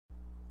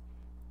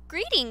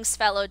Greetings,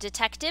 fellow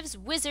detectives.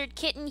 Wizard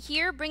Kitten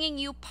here, bringing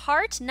you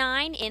part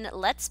 9 in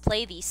Let's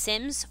Play The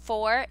Sims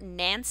 4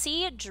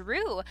 Nancy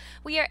Drew.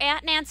 We are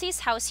at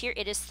Nancy's house here.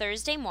 It is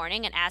Thursday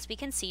morning, and as we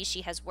can see,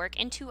 she has work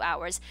in 2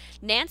 hours.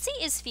 Nancy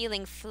is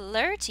feeling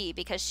flirty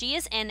because she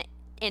is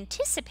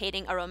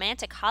anticipating a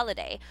romantic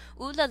holiday.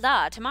 Ooh la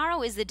la,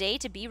 tomorrow is the day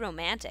to be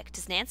romantic.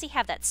 Does Nancy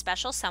have that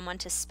special someone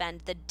to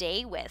spend the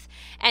day with?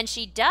 And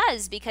she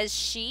does, because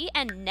she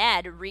and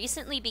Ned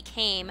recently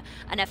became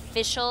an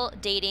official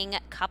dating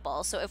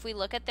couple. So if we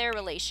look at their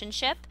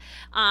relationship,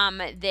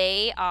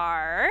 they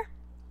are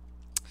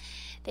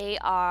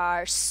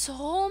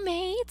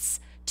soulmates.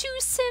 2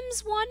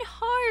 Sims, 1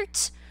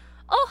 heart.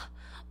 Oh,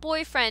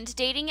 boyfriend,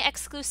 dating,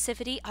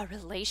 exclusivity, a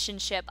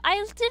relationship.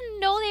 I didn't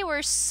know they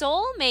were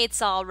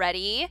soulmates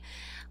already.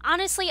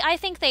 Honestly, I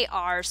think they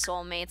are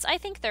soulmates. I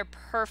think they're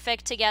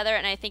perfect together,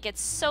 and I think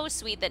it's so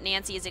sweet that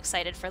Nancy is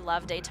excited for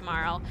Love Day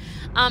tomorrow.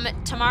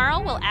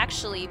 Tomorrow will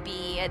actually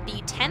be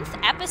the 10th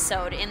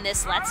episode in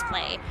this Let's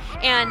Play,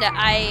 and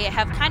I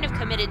have kind of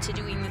committed to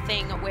doing the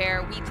thing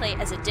where we play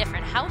as a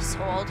different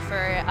household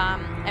for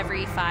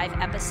every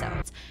 5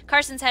 episodes.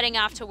 Carson's heading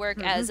off to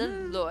work as a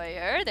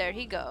lawyer. There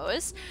he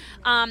goes.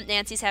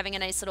 Nancy's having a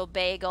nice little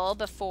bagel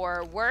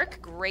before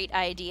work. Great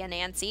idea,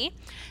 Nancy.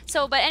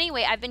 So, but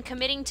anyway, I've been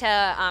committing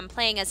to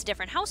playing as a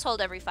different household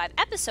every 5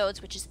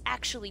 episodes, which is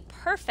actually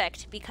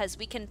perfect because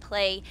we can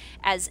play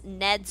as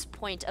Ned's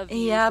point of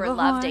view for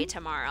Love Day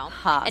tomorrow.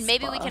 And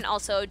maybe we can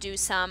also do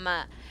some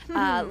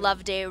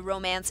Love Day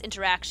romance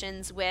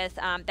interactions with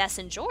Bess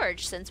and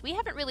George, since we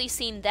haven't really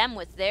seen them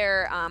with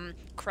their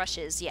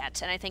crushes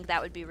yet, and I think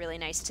that would be really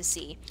nice to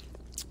see.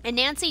 And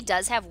Nancy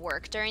does have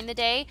work during the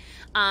day.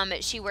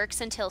 She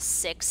works until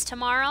 6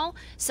 tomorrow,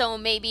 so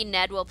maybe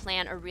Ned will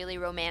plan a really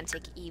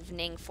romantic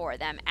evening for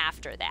them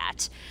after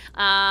that.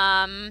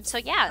 So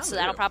yeah, so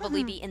that'll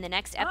probably be in the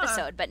next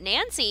episode. But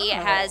Nancy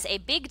has a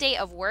big day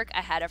of work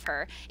ahead of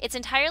her. It's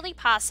entirely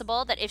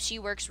possible that if she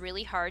works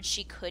really hard,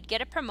 she could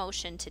get a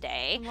promotion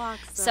today.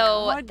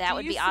 So that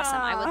would be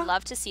awesome. I would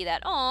love to see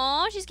that.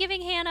 Oh, she's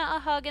giving Hannah a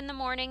hug in the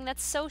morning.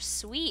 That's so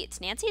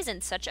sweet. Nancy is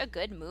in such a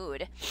good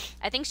mood.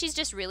 I think she's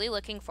just really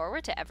looking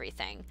forward to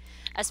everything,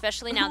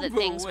 especially now that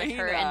things with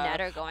her and Ned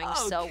are going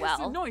so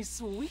well.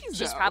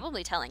 She's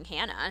probably telling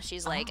Hannah.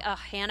 She's like, oh,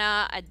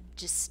 Hannah,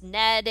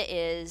 Ned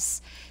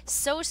is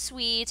so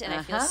sweet, and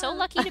I feel so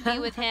lucky to be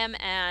with him,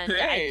 and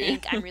I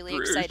think I'm really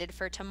excited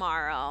for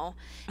tomorrow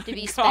to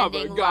be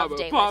spending Love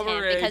Day with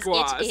him,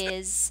 because it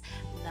is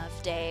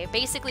Love Day,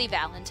 basically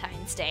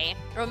Valentine's Day.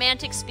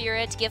 Romantic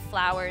spirit, give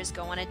flowers,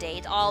 go on a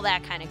date, all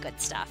that kind of good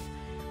stuff.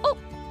 Oh,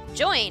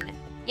 join.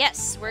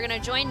 Yes, we're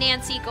going to join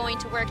Nancy going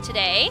to work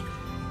today.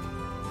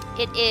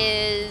 It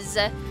is,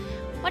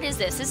 what is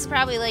this? This is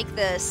probably like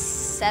the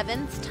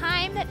 7th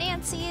time that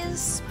Nancy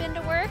has been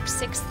to work,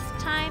 6th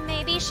time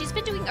maybe. She's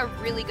been doing a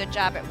really good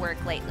job at work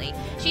lately.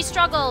 She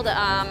struggled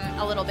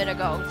a little bit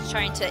ago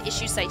trying to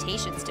issue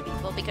citations to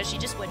people because she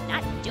just would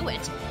not do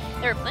it.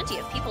 There are plenty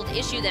of people to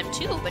issue them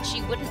to, but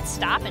she wouldn't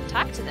stop and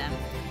talk to them.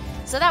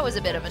 So that was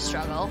a bit of a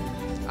struggle.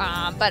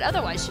 But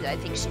otherwise, I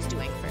think she's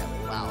doing fairly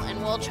well.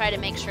 And we'll try to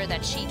make sure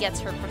that she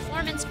gets her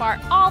performance bar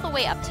all the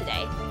way up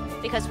today,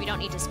 because we don't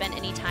need to spend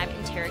any time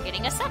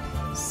interrogating a subject,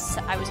 a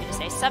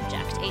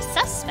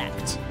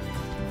suspect.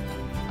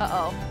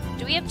 Uh-oh.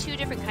 Do we have 2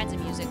 different kinds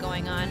of music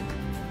going on?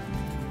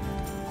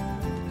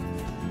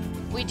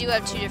 We do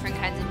have 2 different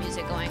kinds of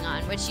music going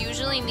on, which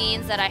usually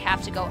means that I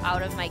have to go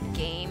out of my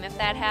game if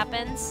that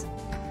happens.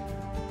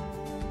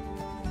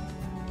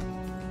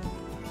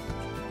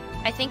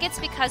 I think it's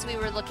because we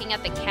were looking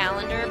at the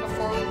calendar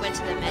before we went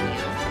to the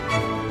menu.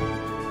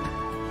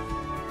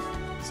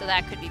 So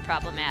that could be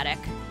problematic.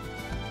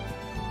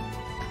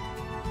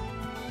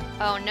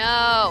 Oh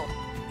no!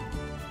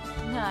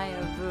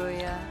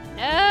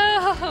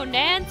 No,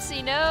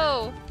 Nancy,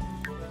 no!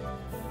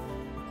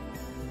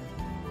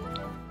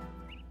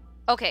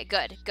 Okay,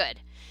 good.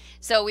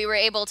 So we were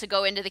able to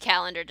go into the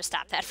calendar to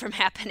stop that from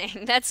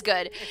happening. That's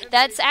good.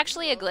 That's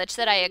actually a glitch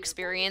that I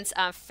experience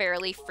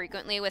fairly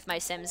frequently with my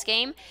Sims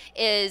game,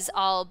 is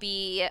I'll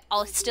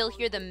still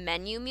hear the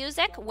menu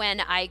music when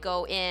I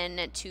go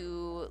in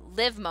to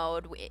live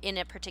mode in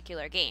a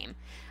particular game.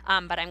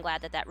 But I'm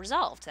glad that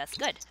resolved. That's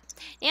good.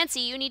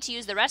 Nancy, you need to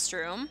use the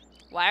restroom.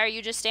 Why are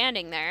you just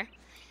standing there?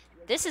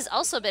 This has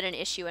also been an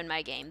issue in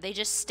my game. They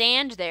just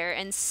stand there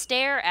and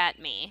stare at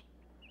me.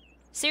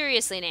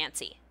 Seriously,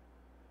 Nancy.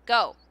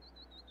 Go.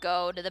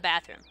 Go to the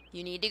bathroom.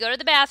 You need to go to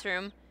the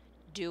bathroom.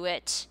 Do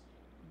it.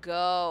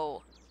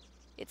 Go.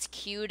 It's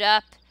queued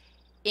up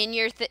in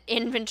your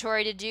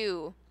inventory to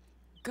do.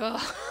 Go.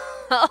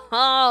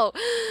 Oh,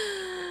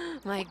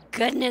 my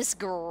goodness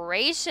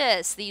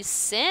gracious. These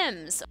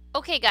Sims.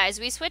 Okay, guys,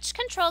 we switched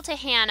control to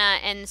Hannah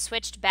and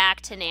switched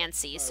back to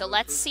Nancy. So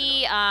let's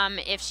see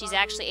if she's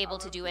actually able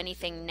to do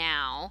anything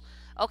now.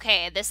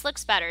 Okay, this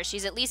looks better.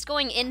 She's at least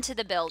going into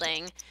the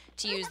building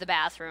to use the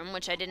bathroom,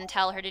 which I didn't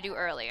tell her to do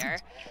earlier.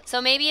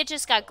 So maybe it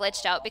just got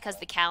glitched out because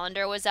the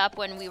calendar was up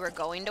when we were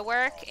going to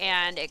work,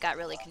 and it got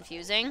really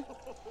confusing.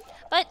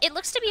 But it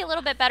looks to be a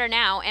little bit better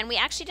now, and we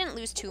actually didn't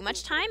lose too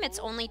much time. It's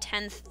only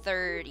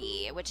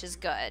 10:30, which is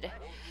good.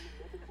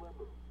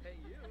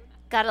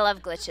 Gotta love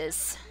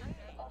glitches.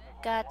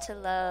 Got to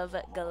love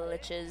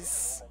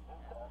glitches.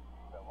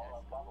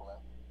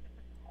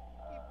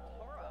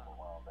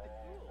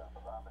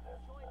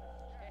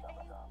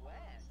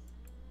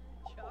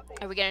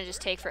 Are we gonna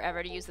just take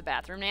forever to use the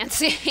bathroom,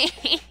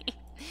 Nancy?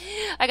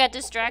 I got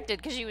distracted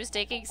because she was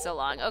taking so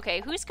long.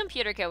 Okay, whose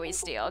computer can we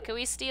steal? Can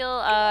we steal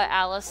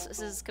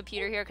Alice's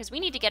computer here? Because we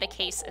need to get a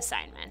case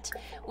assignment.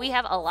 We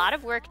have a lot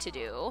of work to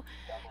do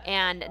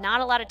and not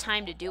a lot of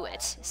time to do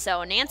it.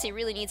 So Nancy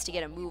really needs to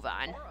get a move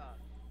on.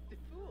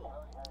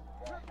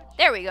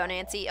 There we go,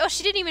 Nancy. Oh,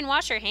 she didn't even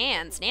wash her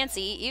hands.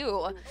 Nancy,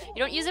 ew. You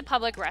don't use a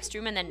public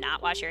restroom and then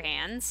not wash your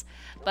hands.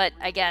 But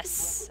I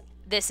guess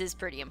this is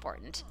pretty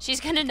important. She's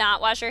gonna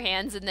not wash her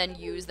hands and then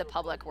use the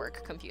public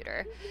work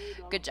computer.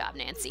 Good job,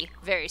 Nancy.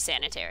 Very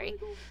sanitary.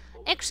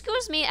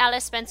 Excuse me,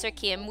 Alice Spencer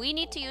Kim. We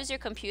need to use your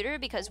computer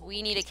because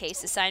we need a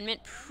case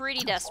assignment pretty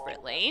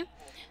desperately.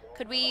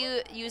 Could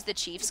we use the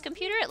chief's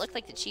computer? It looked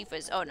like the chief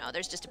was... Oh, no,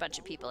 there's just a bunch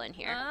of people in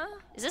here.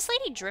 Is this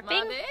lady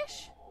dripping?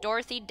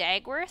 Dorothy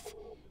Dagworth?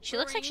 She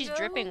looks like she's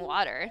dripping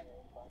water.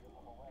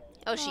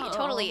 Oh, she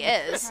totally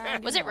is.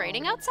 Was it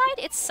raining outside?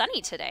 It's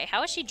sunny today.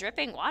 How is she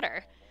dripping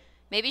water?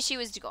 Maybe she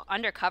was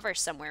undercover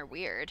somewhere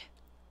weird.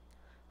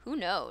 Who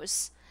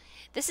knows?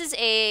 This is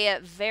a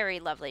very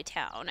lovely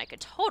town. I could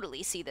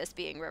totally see this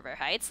being River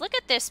Heights. Look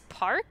at this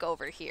park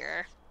over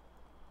here.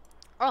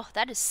 Oh,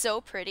 that is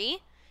so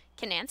pretty.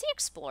 Can Nancy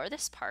explore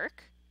this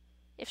park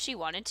if she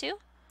wanted to?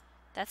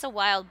 That's a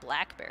wild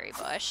blackberry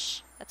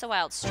bush. That's a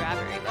wild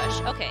strawberry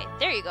bush. Okay,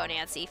 there you go,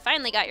 Nancy.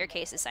 Finally got your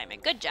case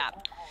assignment. Good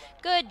job.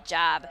 Good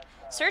job.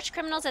 Search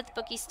criminals at the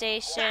bookie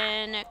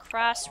station.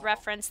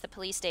 Cross-reference the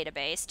police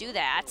database. Do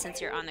that since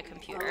you're on the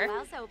computer.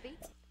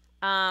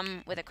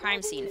 With a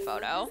crime scene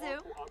photo.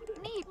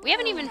 We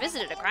haven't even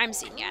visited a crime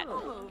scene yet.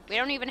 We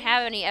don't even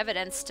have any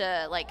evidence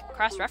to, like,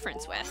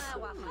 cross-reference with.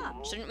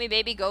 Shouldn't we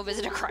maybe go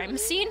visit a crime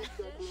scene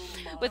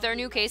with our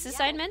new case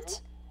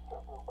assignment?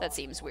 That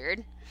seems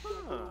weird.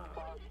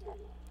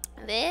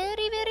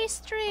 Very, very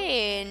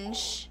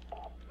strange.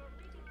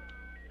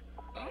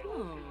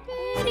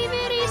 Very,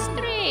 very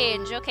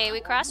strange. Okay,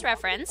 we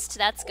cross-referenced.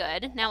 That's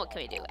good. Now what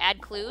can we do?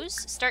 Add clues?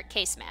 Start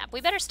case map.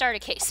 We better start a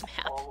case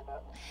map.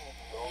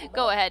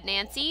 Go ahead,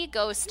 Nancy.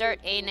 Go start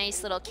a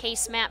nice little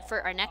case map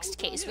for our next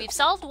case. We've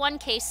solved one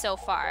case so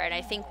far, and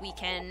I think we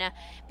can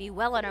be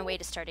well on our way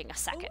to starting a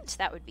second.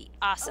 That would be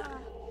awesome.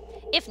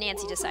 If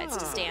Nancy decides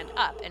to stand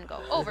up and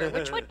go over,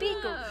 which would be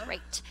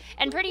great.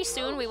 And pretty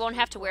soon we won't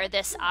have to wear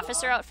this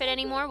officer outfit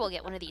anymore. We'll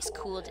get one of these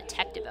cool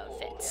detective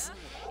outfits.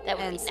 That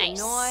would be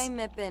nice.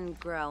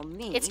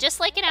 It's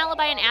just like an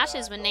Alibi in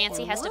Ashes when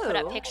Nancy has to put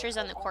up pictures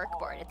on the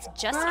corkboard. It's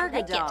just like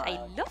it.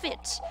 I love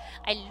it.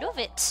 I love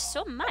it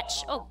so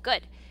much. Oh,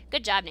 good.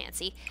 Good job,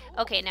 Nancy.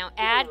 Okay, now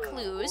add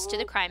clues to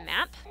the crime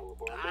map.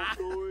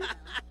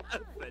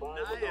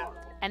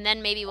 And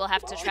then maybe we'll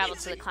have to travel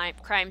to the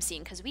crime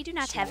scene because we do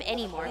not have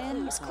any more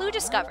clues. Clue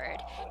discovered.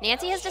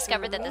 Nancy has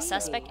discovered that the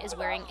suspect is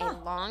wearing a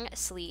long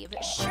sleeve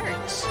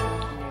shirt.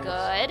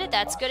 Good.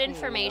 That's good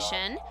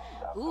information.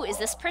 Ooh, is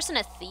this person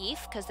a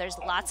thief? Because there's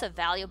lots of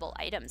valuable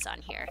items on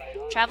here.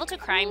 Travel to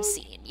crime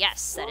scene.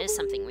 Yes, that is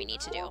something we need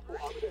to do.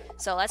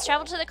 So let's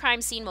travel to the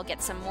crime scene. We'll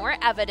get some more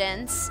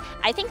evidence.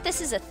 I think this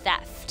is a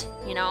theft,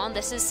 you know?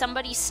 This is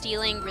somebody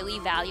stealing really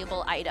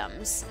valuable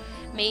items.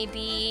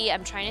 Maybe,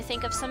 I'm trying to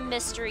think of some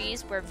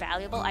mysteries where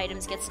valuable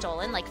items get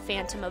stolen, like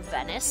Phantom of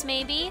Venice,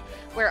 maybe,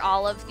 where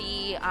all of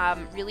the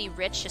really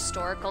rich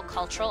historical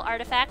cultural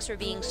artifacts were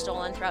being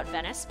stolen throughout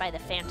Venice by the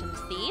Phantom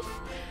Thief.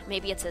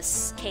 Maybe it's a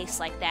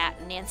case like that.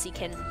 Nancy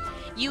can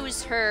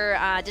use her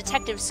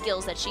detective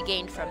skills that she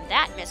gained from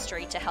that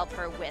mystery to help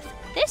her with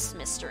this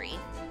mystery.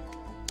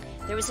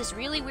 There was this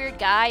really weird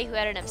guy who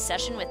had an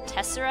obsession with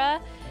Tessera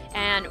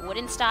and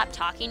wouldn't stop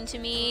talking to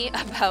me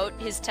about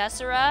his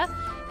Tessera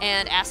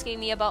and asking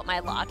me about my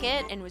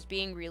locket and was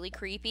being really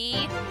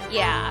creepy.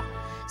 Yeah,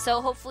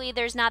 so hopefully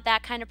there's not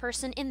that kind of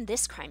person in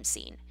this crime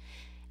scene.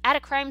 At a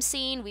crime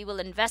scene, we will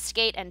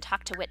investigate and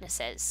talk to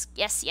witnesses.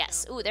 Yes,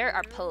 yes. Ooh, there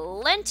are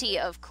plenty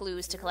of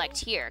clues to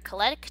collect here.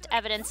 Collect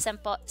evidence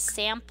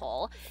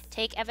sample.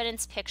 Take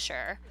evidence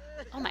picture.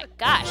 Oh my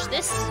gosh,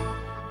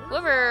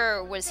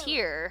 whoever was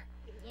here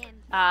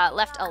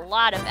left a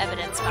lot of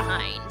evidence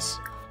behind.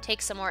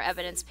 Take some more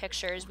evidence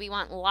pictures. We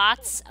want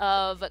lots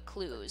of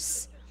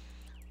clues.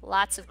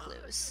 Lots of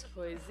clues.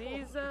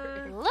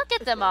 Look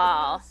at them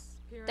all.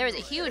 There was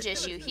a huge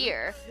issue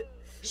here.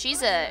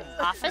 She's an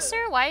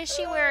officer? Why is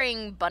she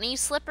wearing bunny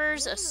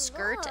slippers, a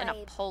skirt, and a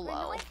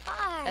polo?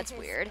 That's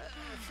weird.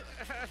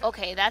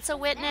 Okay, that's a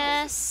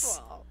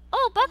witness.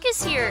 Oh, Buck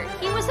is here.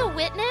 He was a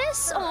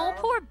witness? Oh,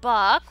 poor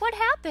Buck. What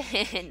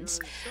happened?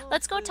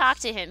 Let's go talk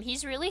to him.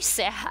 He's really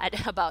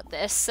sad about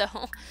this,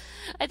 so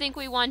I think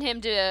we want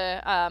him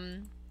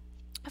to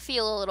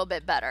feel a little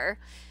bit better.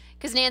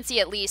 Because Nancy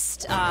at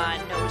least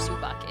knows who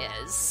Buck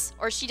is.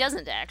 Or she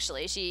doesn't,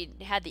 actually. She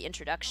had the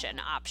introduction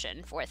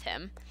option with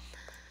him.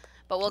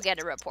 But we'll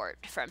get a report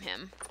from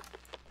him.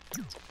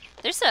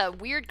 There's a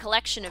weird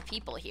collection of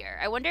people here.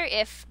 I wonder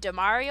if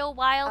Demario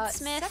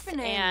Wildsmith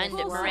and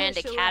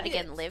Miranda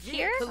Cadigan live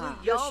here.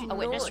 A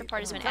witness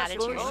report has been added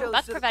to your room.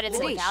 Buck provided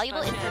some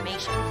valuable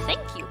information.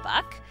 Thank you,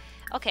 Buck.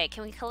 Okay,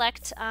 can we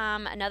collect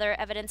another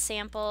evidence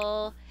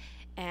sample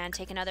and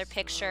take another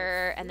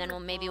picture, and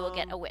then maybe we'll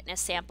get a witness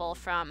sample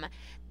from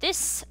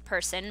this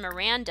person,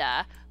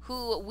 Miranda,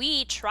 who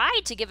we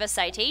tried to give a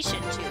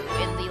citation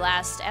to in the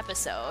last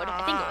episode.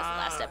 I think it was the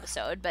last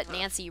episode, but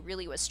Nancy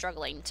really was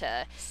struggling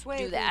to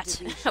do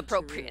that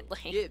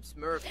appropriately.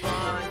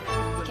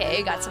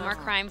 Okay, got some more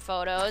crime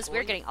photos.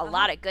 We're getting a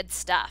lot of good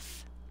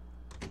stuff.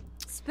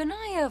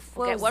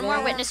 Okay, one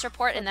more witness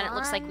report, and then it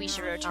looks like we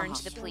should return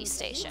to the police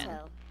station.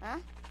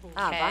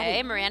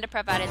 Okay, Miranda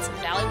provided some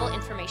valuable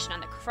information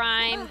on the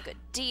crime. Good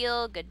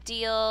deal, good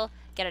deal.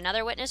 Get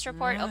another witness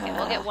report? Okay,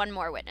 we'll get one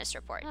more witness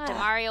report.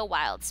 Demario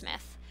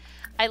Wildsmith.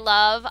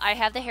 I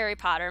have the Harry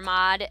Potter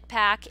mod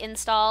pack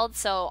installed,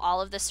 so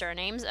all of the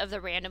surnames of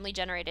the randomly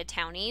generated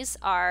townies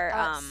are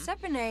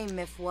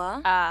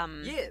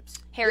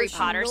Harry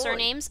Potter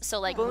surnames. So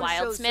like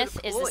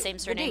Wildsmith is the same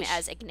surname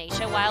as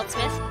Ignatia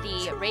Wildsmith,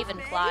 the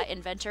Ravenclaw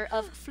inventor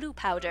of Floo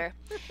powder.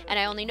 And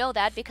I only know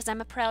that because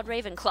I'm a proud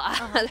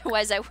Ravenclaw.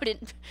 Otherwise I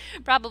wouldn't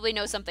probably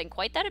know something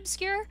quite that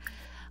obscure.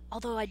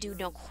 Although I do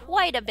know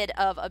quite a bit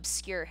of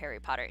obscure Harry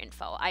Potter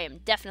info. I am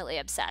definitely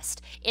obsessed.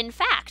 In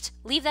fact,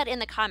 leave that in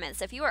the comments.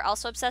 If you are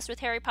also obsessed with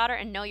Harry Potter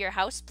and know your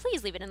house,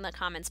 please leave it in the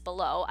comments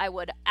below. I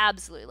would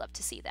absolutely love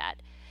to see that.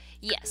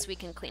 Yes, we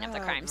can clean up the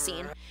crime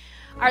scene.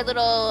 Our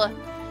little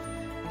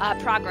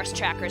progress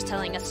tracker is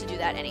telling us to do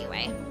that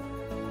anyway.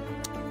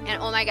 And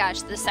oh my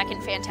gosh, the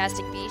second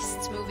Fantastic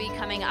Beasts movie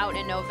coming out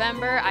in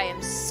November. I am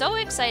so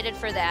excited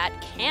for that.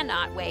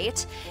 Cannot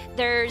wait.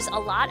 There's a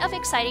lot of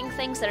exciting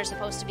things that are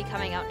supposed to be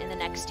coming out in the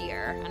next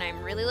year. And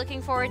I'm really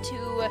looking forward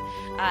to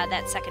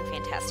that second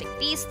Fantastic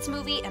Beasts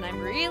movie. And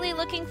I'm really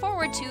looking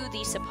forward to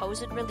the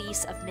supposed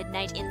release of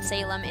Midnight in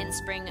Salem in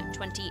spring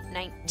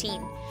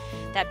 2019.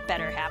 That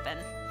better happen.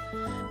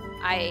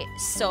 I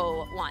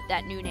so want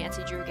that new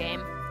Nancy Drew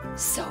game.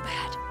 So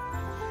bad.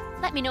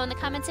 Let me know in the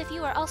comments if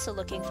you are also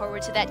looking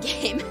forward to that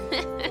game.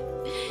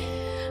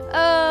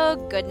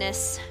 Oh,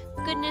 goodness.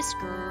 Goodness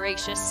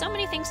gracious. So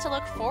many things to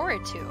look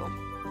forward to.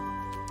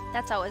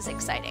 That's always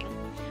exciting.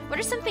 What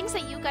are some things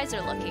that you guys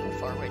are looking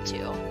forward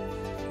to?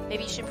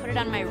 Maybe you should put it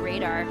on my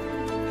radar.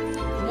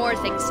 More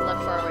things to look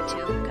forward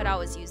to. Could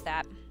always use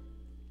that.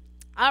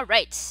 All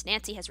right.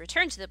 Nancy has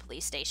returned to the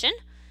police station.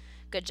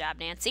 Good job,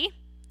 Nancy.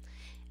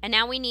 And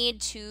now we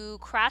need to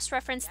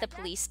cross-reference the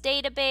police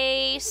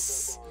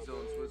database.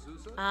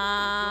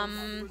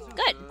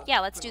 Good.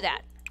 Yeah, let's do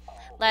that.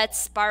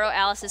 Let's borrow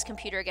Alice's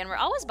computer again. We're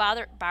always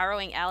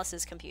borrowing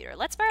Alice's computer.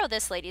 Let's borrow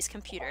this lady's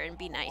computer and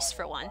be nice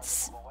for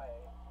once.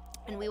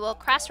 And we will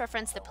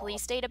cross-reference the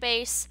police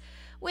database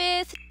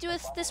with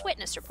this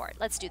witness report.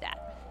 Let's do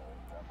that.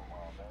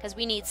 Because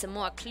we need some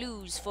more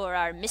clues for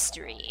our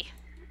mystery.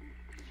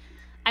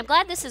 I'm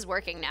glad this is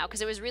working now,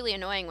 because it was really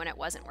annoying when it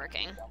wasn't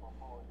working.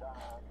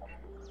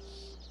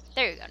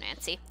 There you go,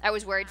 Nancy. I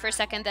was worried for a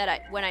second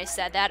that when I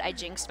said that, I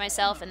jinxed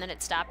myself and then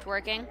it stopped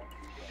working.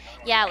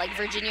 Yeah, like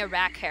Virginia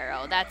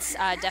Rackharrow. That's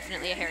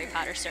definitely a Harry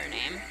Potter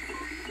surname.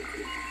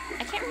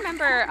 I can't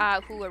remember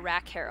who a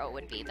Rackharrow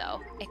would be,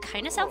 though. It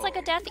kind of sounds like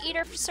a Death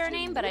Eater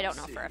surname, but I don't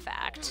know for a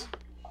fact.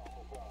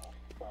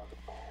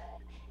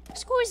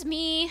 Excuse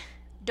me,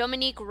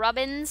 Dominique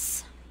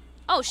Robbins.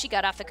 Oh, she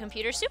got off the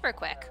computer super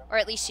quick. Or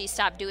at least she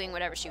stopped doing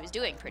whatever she was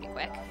doing pretty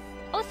quick.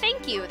 Oh,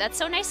 thank you. That's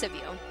so nice of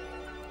you.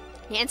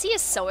 Nancy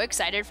is so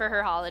excited for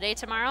her holiday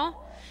tomorrow.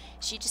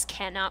 She just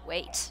cannot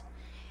wait.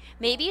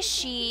 Maybe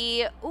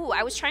she... Ooh,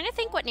 I was trying to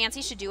think what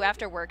Nancy should do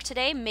after work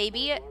today.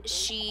 Maybe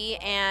she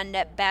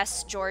and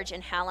Bess, George,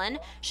 and Helen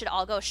should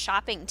all go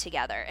shopping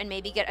together and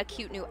maybe get a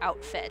cute new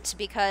outfit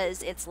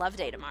because it's Love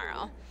Day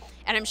tomorrow.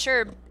 And I'm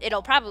sure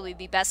it'll probably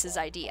be Bess's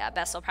idea.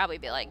 Bess will probably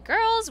be like,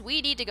 girls,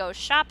 we need to go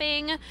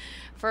shopping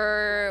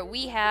for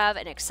we have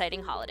an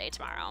exciting holiday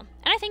tomorrow.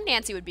 And I think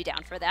Nancy would be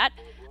down for that.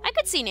 I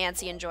could see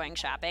Nancy enjoying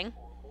shopping.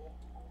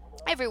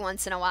 Every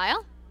once in a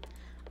while.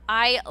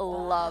 I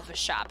love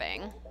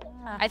shopping.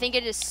 I think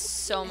it is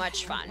so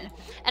much fun.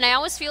 And I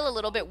always feel a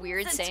little bit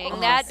weird saying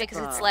that because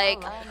it's like,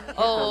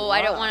 oh,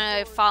 I don't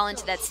want to fall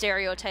into that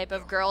stereotype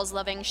of girls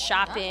loving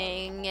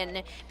shopping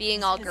and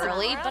being all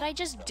girly, but I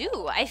just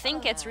do. I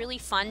think it's really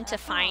fun to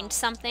find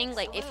something.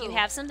 Like if you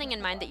have something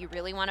in mind that you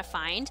really want to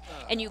find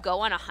and you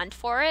go on a hunt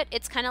for it,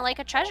 it's kind of like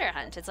a treasure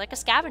hunt. It's like a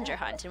scavenger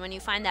hunt. And when you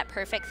find that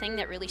perfect thing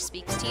that really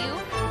speaks to you,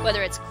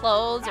 whether it's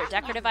clothes or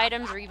decorative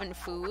items or even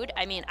food,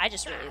 I mean, I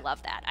just really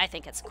love that. I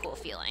think it's a cool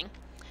feeling.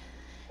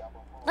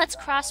 Let's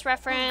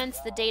cross-reference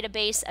the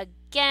database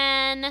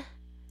again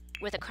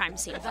with a crime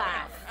scene photo.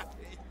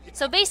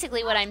 So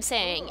basically what I'm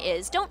saying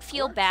is don't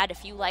feel bad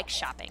if you like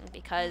shopping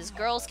because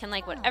girls can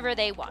like whatever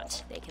they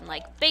want. They can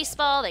like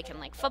baseball, they can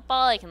like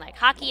football, they can like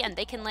hockey, and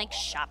they can like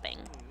shopping.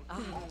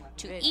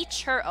 To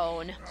each her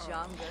own.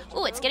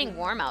 Ooh, it's getting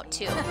warm out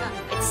too.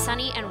 It's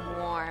sunny and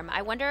warm.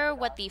 I wonder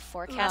what the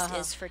forecast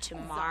is for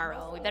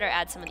tomorrow. We better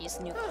add some of these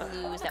new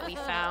clues that we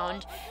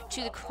found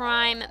to the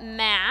crime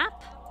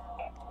map.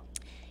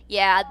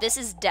 Yeah, this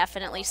is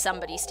definitely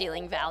somebody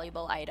stealing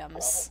valuable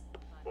items.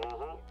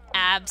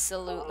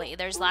 Absolutely.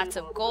 There's lots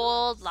of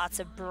gold, lots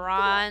of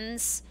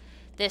bronze.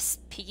 This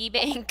piggy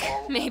bank,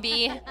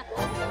 maybe.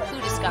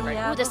 Who discovered?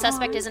 Ooh, the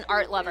suspect is an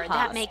art lover.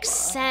 That makes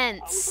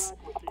sense.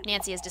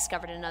 Nancy has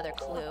discovered another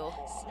clue.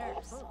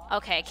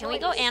 Okay, can we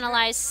go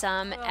analyze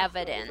some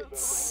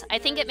evidence? I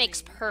think it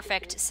makes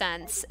perfect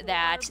sense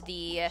that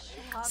the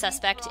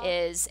suspect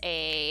is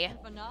a,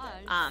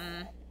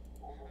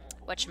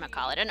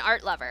 whatchamacallit, an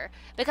art lover.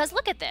 Because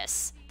look at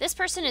this. This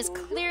person is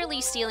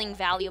clearly stealing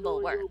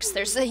valuable works.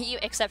 There's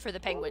except for the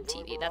Penguin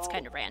TV. That's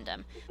kind of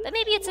random. But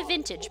maybe it's a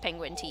vintage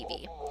Penguin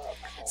TV.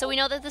 So we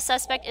know that the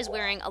suspect is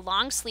wearing a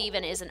long sleeve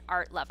and is an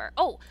art lover.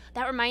 Oh,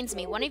 that reminds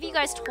me. One of you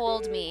guys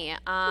told me,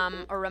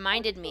 or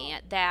reminded me,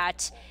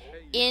 that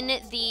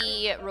in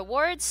the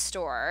rewards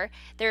store,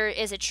 there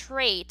is a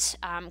trait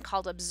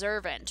called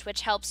Observant,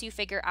 which helps you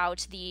figure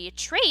out the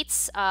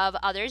traits of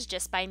others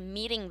just by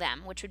meeting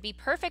them, which would be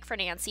perfect for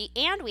Nancy,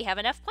 and we have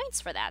enough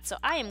points for that. So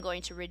I am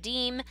going to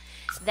redeem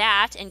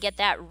that and get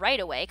that right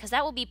away, because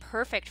that will be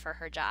perfect for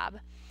her job.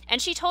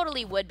 And she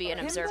totally would be an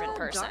observant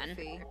person.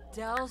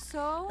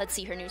 Let's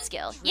see her new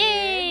skill.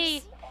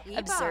 Yay!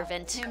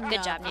 Observant.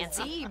 Good job,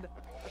 Nancy.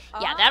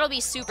 Yeah, that'll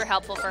be super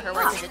helpful for her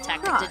work as a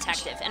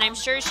detective. And I'm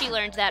sure she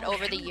learned that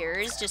over the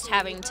years, just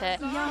having to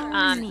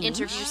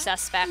interview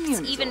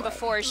suspects, even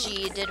before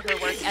she did her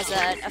work as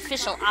an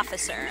official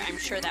officer. I'm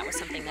sure that was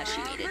something that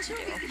she needed to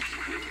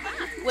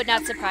do. Would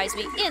not surprise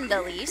me in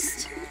the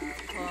least.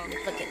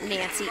 Look at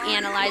Nancy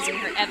analyzing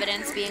her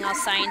evidence, being all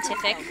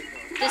scientific.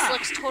 This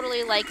looks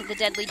totally like the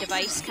deadly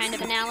device kind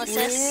of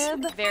analysis.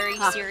 Very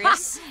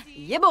serious.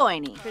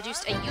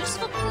 Produced a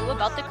useful clue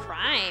about the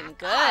crime.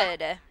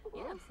 Good.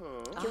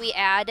 Can we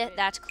add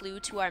that clue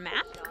to our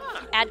map?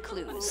 Add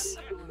clues.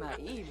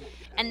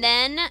 And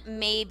then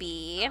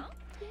maybe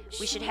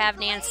we should have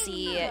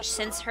Nancy,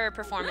 since her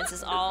performance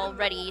is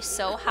already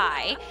so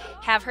high,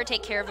 have her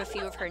take care of a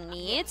few of her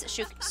needs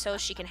so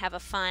she can have a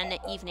fun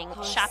evening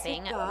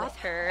shopping with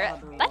her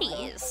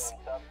buddies,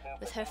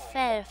 with her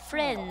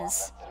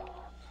friends.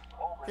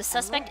 The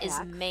suspect is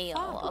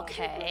male,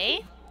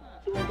 okay.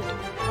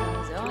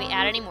 Can we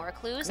add any more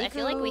clues? I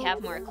feel like we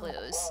have more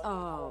clues.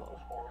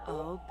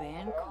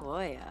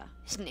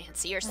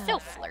 Nancy, you're so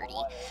flirty.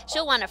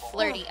 She'll want a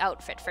flirty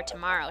outfit for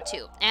tomorrow,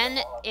 too. And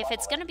if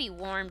it's going to be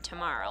warm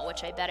tomorrow,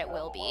 which I bet it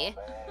will be.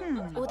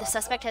 Oh, the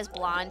suspect has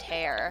blonde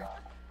hair.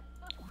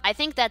 I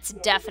think that's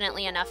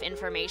definitely enough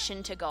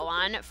information to go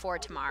on for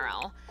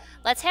tomorrow.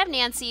 Let's have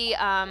Nancy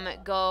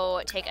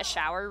go take a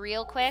shower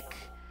real quick,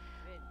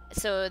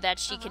 so that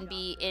she can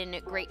be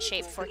in great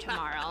shape for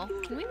tomorrow.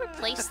 Can we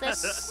replace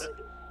this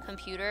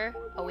computer?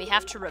 Oh, we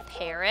have to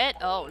repair it?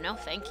 Oh, no,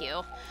 thank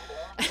you.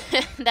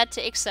 That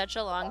takes such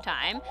a long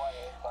time.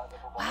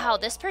 Wow,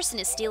 this person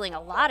is stealing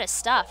a lot of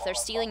stuff. They're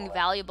stealing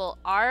valuable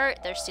art.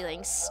 They're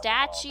stealing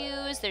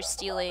statues. They're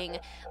stealing,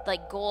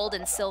 like, gold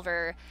and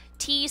silver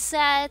tea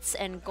sets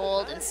and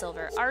gold and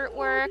silver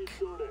artwork.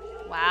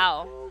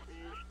 Wow.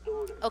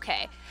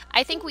 Okay,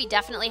 I think we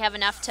definitely have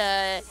enough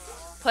to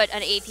put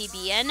an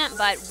APB in,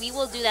 but we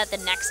will do that the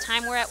next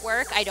time we're at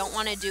work. I don't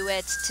want to do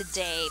it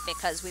today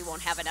because we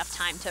won't have enough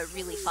time to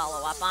really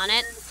follow up on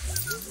it.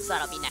 So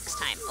that'll be next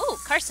time. Oh,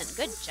 Carson,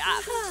 good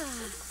job.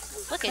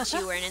 Look at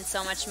you earning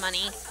so much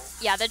money.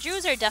 Yeah, the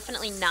Drews are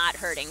definitely not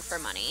hurting for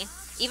money.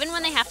 Even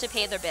when they have to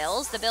pay their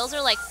bills, the bills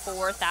are like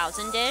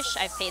 $4,000-ish.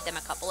 I've paid them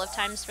a couple of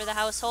times for the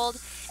household,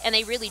 and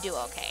they really do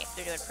okay.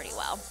 They're doing pretty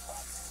well.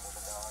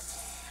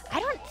 I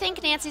don't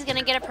think Nancy's going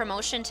to get a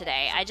promotion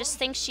today. I just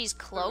think she's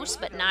close,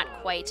 but not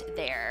quite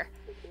there.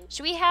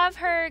 Should we have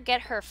her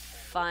get her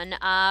fun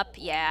up?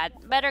 Yeah,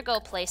 better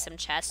go play some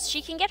chess.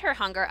 She can get her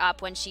hunger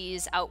up when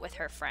she's out with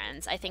her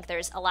friends. I think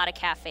there's a lot of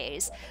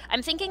cafes.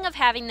 I'm thinking of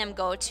having them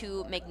go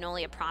to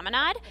Magnolia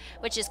Promenade,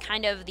 which is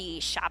kind of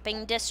the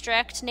shopping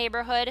district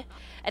neighborhood.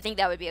 I think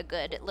that would be a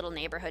good little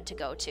neighborhood to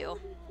go to.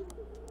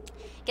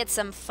 Get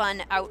some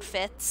fun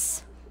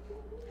outfits.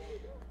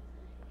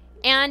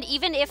 And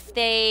even if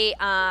they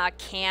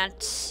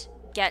can't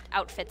get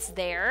outfits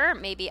there,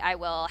 maybe I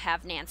will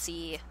have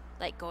Nancy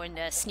like go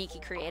into Sneaky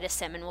Create a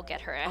Sim and we'll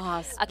get her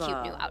a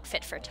cute new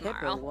outfit for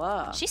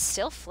tomorrow. She's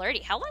still flirty.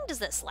 How long does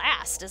this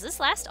last? Does this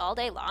last all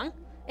day long?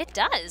 It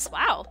does.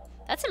 Wow.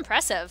 That's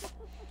impressive.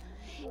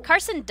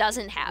 Carson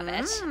doesn't have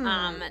it.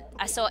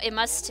 So it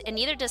must, and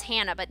neither does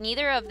Hannah, but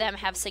neither of them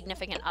have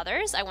significant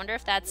others. I wonder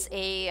if that's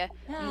a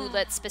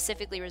moodlet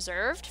specifically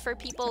reserved for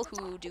people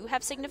who do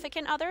have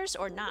significant others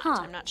or not.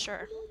 I'm not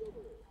sure.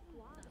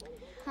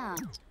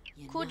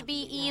 Could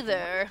be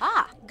either.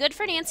 Good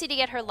for Nancy to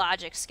get her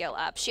logic skill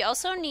up. She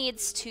also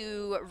needs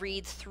to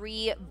read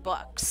 3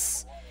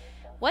 books.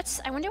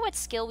 I wonder what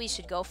skill we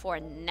should go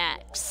for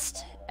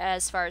next.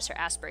 as far as her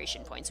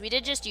aspiration points. We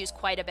did just use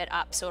quite a bit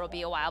up, so it'll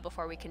be a while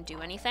before we can do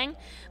anything.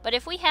 But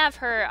if we have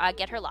her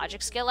get her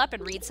logic skill up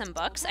and read some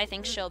books, I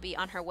think she'll be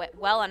on her way,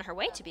 well on her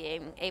way to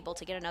being able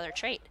to get another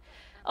trait.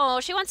 Oh,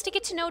 she wants to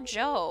get to know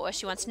Joe.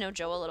 She wants to know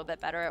Joe a little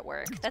bit better at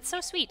work. That's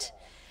so sweet.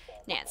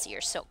 Nancy,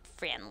 you're so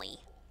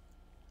friendly.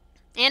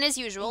 And as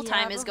usual,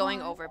 time is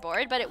going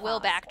overboard, but it will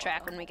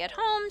backtrack when we get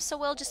home, so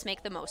we'll just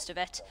make the most of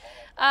it.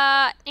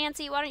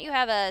 Nancy, why don't you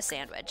have a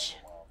sandwich?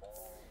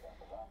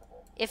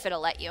 If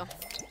it'll let you.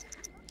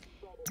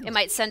 It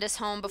might send us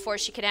home before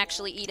she can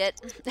actually eat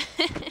it.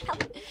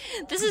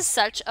 This is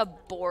such a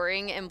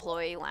boring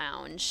employee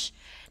lounge.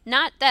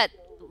 Not that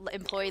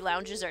employee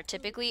lounges are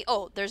typically...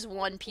 Oh, there's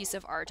one piece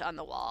of art on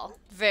the wall.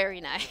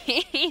 Very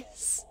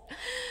nice.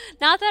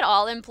 Not that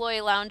all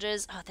employee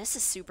lounges... Oh, this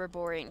is super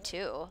boring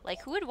too.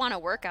 Like, who would want to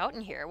work out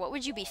in here? What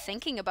would you be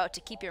thinking about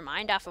to keep your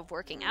mind off of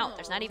working out?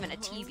 There's not even a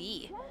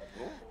TV.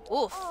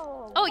 Oof.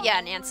 Oh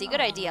yeah, Nancy,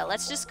 good idea.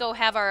 Let's just go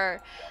have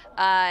our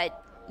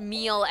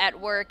meal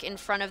at work in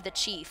front of the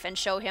chief and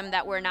show him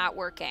that we're not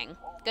working.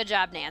 Good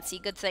job, Nancy.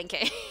 Good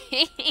thinking.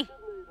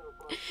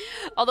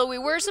 Although we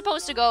were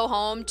supposed to go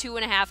home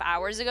 2.5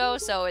 hours ago,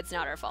 so it's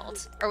not our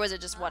fault. Or was it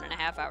just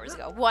 1.5 hours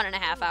ago?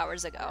 1.5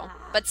 hours ago.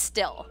 But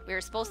still, we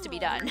were supposed to be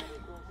done.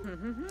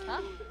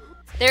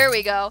 There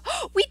we go.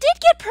 We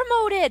did get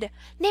promoted!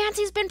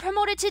 Nancy's been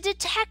promoted to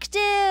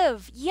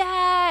detective!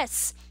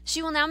 Yes!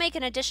 She will now make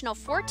an additional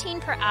 14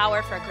 per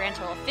hour for a grand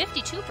total of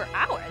 52 per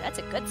hour. That's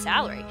a good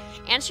salary.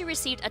 And she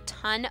received a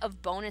ton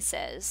of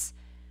bonuses.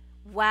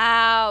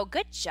 Wow,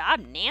 good job,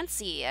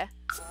 Nancy.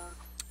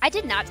 I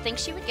did not think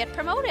she would get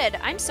promoted.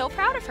 I'm so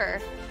proud of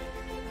her.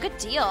 Good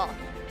deal.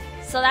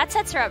 So that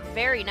sets her up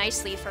very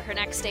nicely for her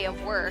next day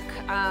of work,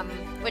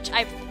 which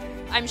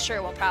I'm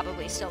sure will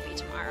probably still be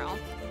tomorrow.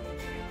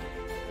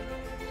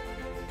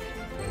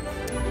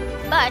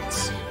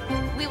 But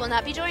we will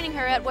not be joining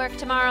her at work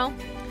tomorrow.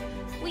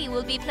 We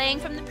will be playing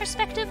from the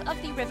perspective of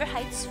the River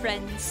Heights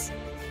Friends.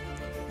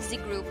 The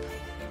group,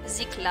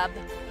 the club,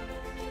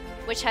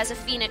 which has a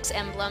phoenix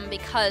emblem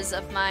because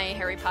of my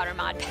Harry Potter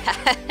mod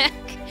pack.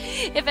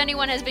 If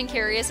anyone has been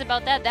curious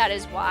about that, that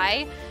is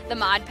why. The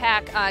mod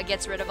pack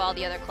gets rid of all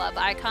the other club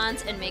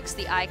icons and makes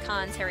the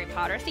icons Harry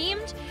Potter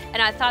themed.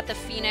 And I thought the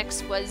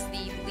phoenix was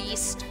the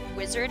least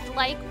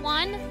wizard-like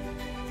one.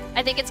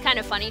 I think it's kind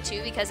of funny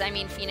too because, I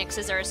mean,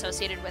 phoenixes are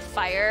associated with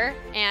fire,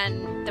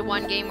 and the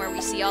one game where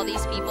we see all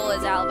these people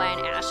is Alibi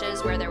and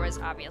Ashes, where there was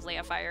obviously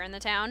a fire in the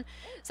town.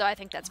 So I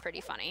think that's pretty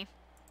funny.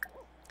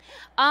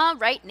 All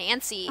right,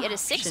 Nancy. It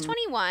is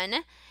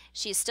 6:21.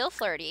 She's still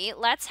flirty.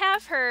 Let's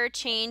have her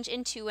change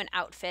into an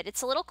outfit.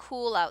 It's a little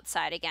cool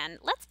outside again.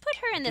 Let's put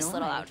her in this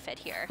little outfit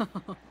here.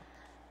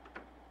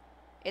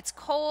 It's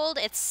cold,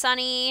 it's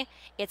sunny,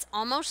 it's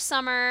almost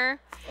summer,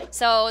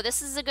 so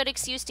this is a good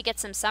excuse to get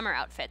some summer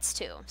outfits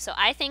too. So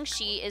I think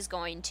she is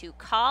going to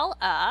call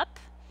up,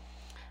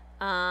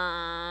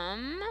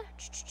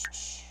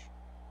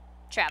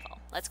 travel.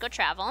 Let's go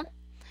travel.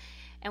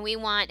 And we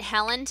want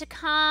Helen to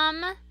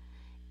come,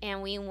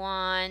 and we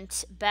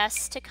want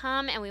Bess to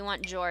come, and we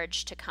want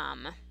George to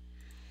come.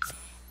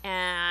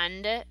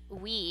 And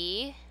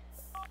we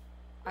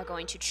are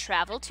going to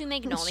travel to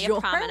Magnolia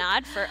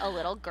Promenade for a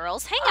little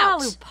girls'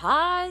 hangout.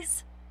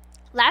 Pause.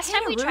 Last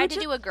time we tried to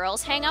do a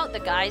girls' hangout, the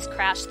guys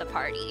crashed the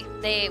party.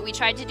 We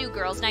tried to do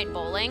girls' night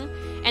bowling,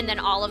 and then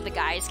all of the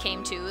guys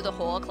came too. The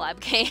whole club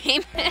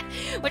came,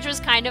 which was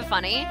kind of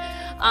funny.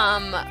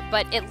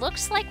 But it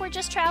looks like we're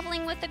just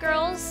traveling with the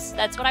girls.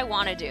 That's what I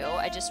want to do.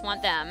 I just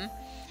want them.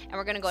 And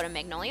we're going to go to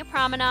Magnolia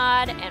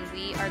Promenade, and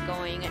we are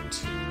going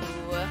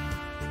to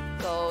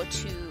go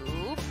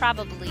to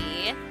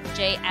probably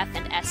J, F,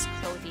 and S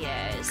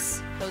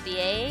Clothiers.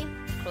 Clothier.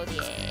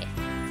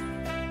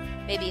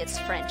 Maybe it's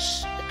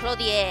French. The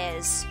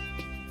Clothiers.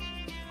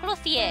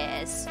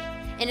 Clothiers.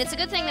 And it's a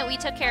good thing that we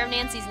took care of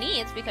Nancy's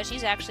needs because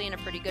she's actually in a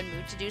pretty good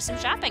mood to do some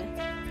shopping.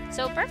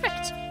 So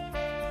perfect.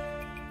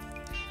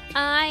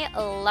 I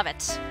love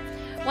it.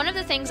 One of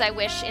the things I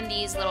wish in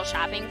these little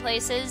shopping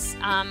places,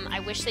 I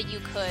wish that you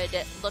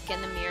could look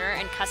in the mirror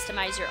and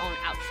customize your own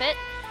outfit.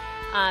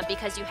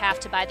 Because you have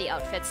to buy the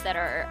outfits that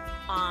are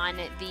on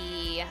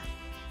the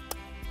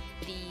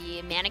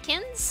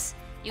mannequins.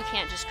 You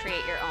can't just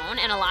create your own.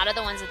 And a lot of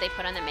the ones that they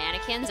put on the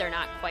mannequins are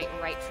not quite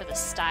right for the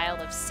style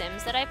of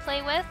Sims that I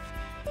play with.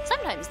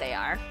 Sometimes they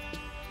are.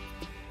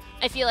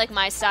 I feel like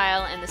my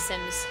style and the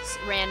Sims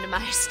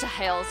randomized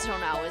styles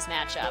don't always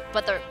match up.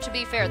 But to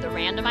be fair, the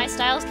randomized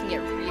styles can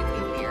get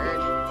really weird.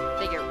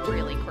 They get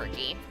really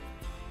quirky.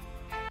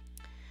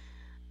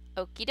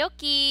 Okie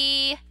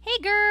dokie. Hey,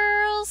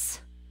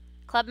 girls!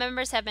 Club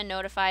members have been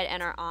notified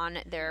and are on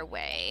their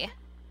way.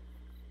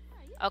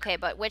 Okay,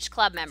 but which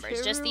club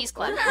members? Just these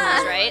club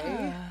members, right?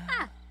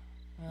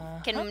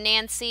 Can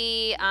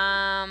Nancy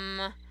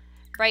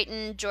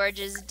brighten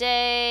George's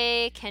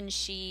day? Can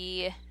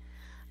she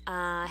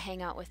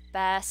hang out with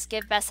Bess?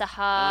 Give Bess a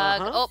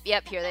hug. Oh,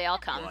 yep, here they all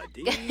come.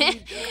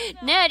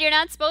 Ned, you're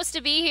not supposed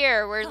to be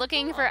here. We're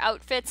looking for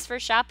outfits for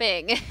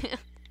shopping.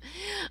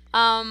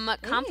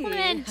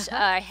 Compliment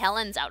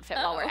Helen's outfit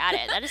while we're at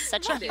it. That is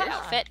such a cute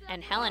outfit,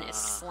 and Helen is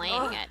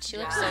slaying it. She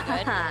looks so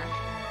good.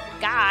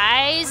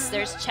 Guys,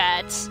 there's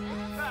Chet.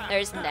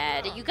 There's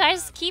Ned. You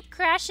guys keep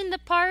crashing the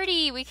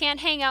party. We can't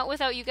hang out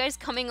without you guys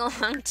coming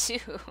along too.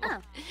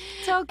 Oh,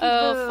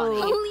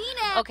 funny.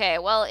 Helena. Okay,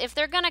 well, if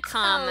they're gonna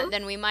come,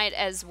 then we might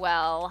as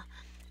well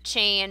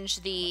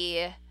change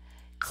the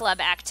club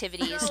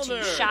activities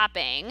to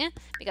shopping,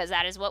 because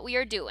that is what we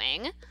are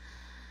doing.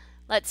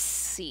 Let's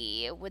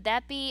see. Would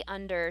that be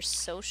under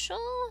social?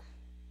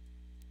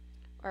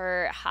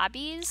 Or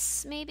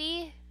hobbies,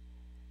 maybe?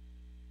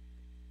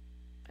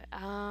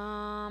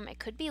 It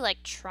could be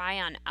like try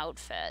on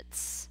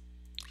outfits.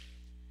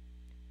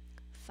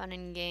 Fun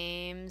and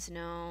games,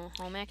 no.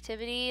 Home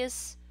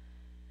activities.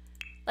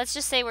 Let's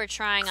just say we're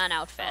trying on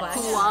outfits.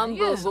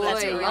 Wamba That's what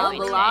we're boy,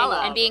 doing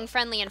today. And being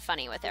friendly and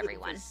funny with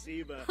everyone.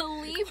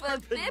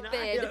 Khalifa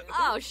Pippin.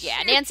 Oh, shit.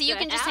 Yeah, Nancy, you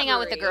can just hang out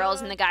with the girls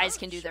and the guys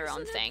can do their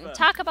own thing.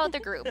 Talk about the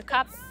group.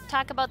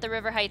 Talk about the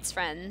River Heights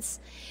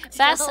friends.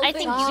 Bess, I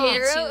think you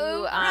need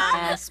to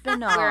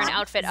wear an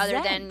outfit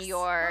other than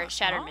your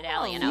Shattered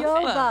Medallion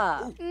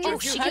outfit. Oh,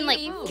 she can like...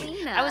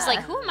 I was like,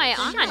 who am I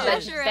on?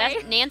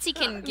 But Nancy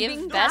can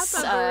give Bess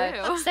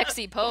a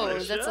sexy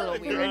pose. That's a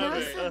little weird.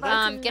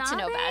 Get to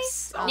know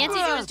Bess. Nancy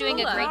is doing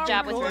a great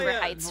job with River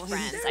Heights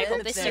friends. I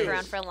hope they stick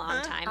around for a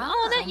long time.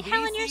 Oh,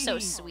 Helen, you're so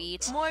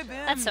sweet.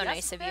 That's so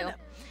nice of you.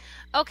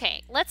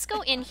 Okay, let's go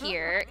in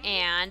here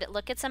and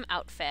look at some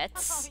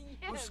outfits.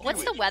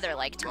 What's the weather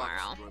like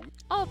tomorrow?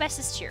 Oh, Bess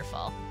is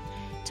cheerful.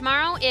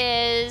 Tomorrow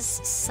is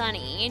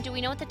sunny. Do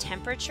we know what the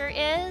temperature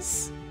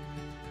is?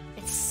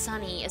 It's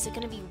sunny. Is it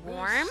going to be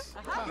warm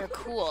or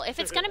cool? If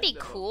it's going to be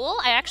cool,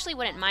 I actually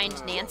wouldn't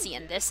mind Nancy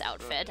in this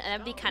outfit. And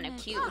that'd be kind of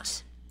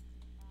cute.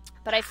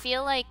 But I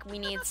feel like we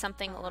need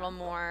something a little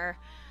more...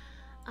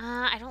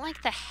 I don't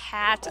like the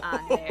hat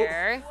on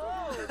there.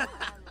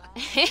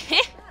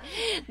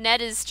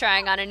 Ned is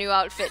trying on a new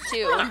outfit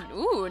too.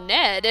 Ooh,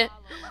 Ned.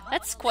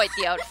 That's quite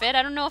the outfit.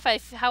 I don't know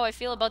how I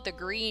feel about the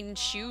green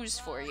shoes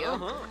for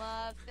you.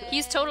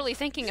 He's totally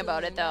thinking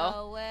about it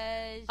though.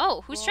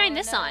 Oh, who's trying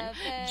this on?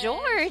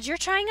 George, you're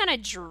trying on a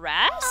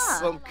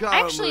dress? I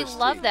actually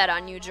love that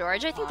on you,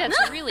 George. I think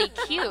that's really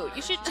cute.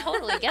 You should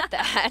totally get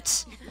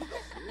that.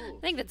 I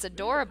think that's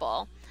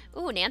adorable.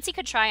 Ooh, Nancy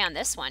could try on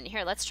this one.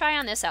 Here, let's try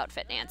on this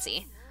outfit,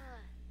 Nancy.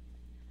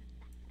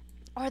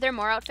 Are there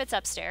more outfits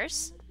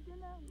upstairs?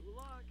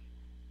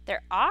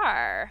 There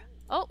are.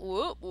 Oh,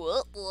 whoa,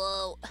 whoa,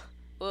 whoa.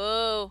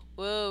 Whoa,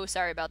 whoa,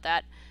 sorry about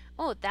that.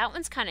 Oh, that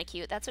one's kind of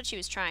cute. That's what she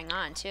was trying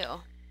on,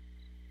 too.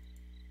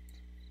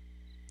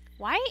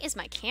 Why is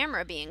my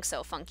camera being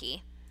so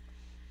funky?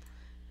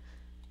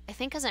 I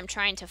think because I'm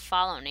trying to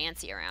follow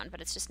Nancy around,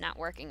 but it's just not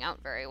working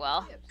out very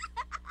well.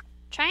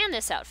 Try on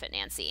this outfit,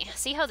 Nancy.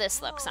 See how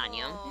this looks on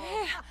you.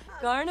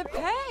 Garna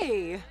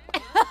pay.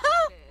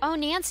 Oh,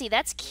 Nancy,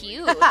 that's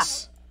cute.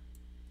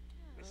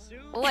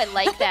 Oh, I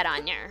like that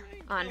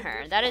on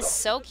her. That is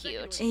so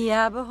cute.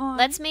 Yeah, but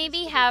let's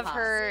maybe have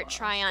her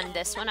try on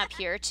this one up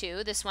here,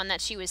 too. This one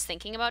that she was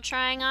thinking about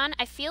trying on.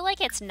 I feel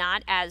like it's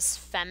not as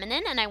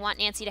feminine, and I want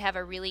Nancy to have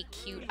a really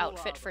cute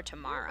outfit for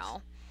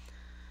tomorrow.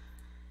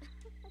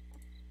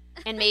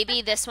 And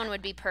maybe this one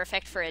would be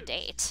perfect for a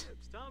date.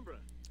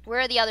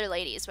 Where are the other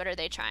ladies? What are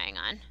they trying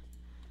on?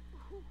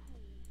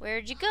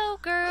 Where'd you go,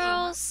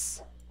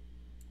 girls?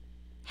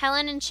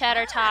 Helen and Chet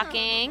are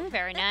talking.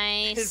 Very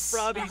nice.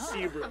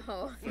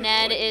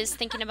 Ned is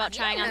thinking about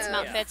trying on some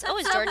outfits. Oh,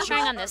 is George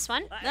trying on this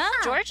one?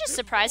 George is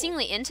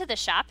surprisingly into the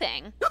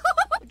shopping.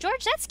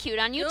 George, that's cute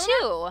on you,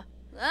 too.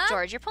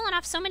 George, you're pulling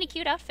off so many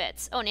cute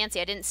outfits. Oh,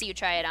 Nancy, I didn't see you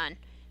try it on.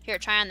 Here,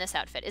 try on this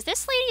outfit. Is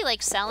this lady,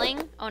 like,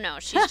 selling? Oh, no,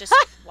 she's just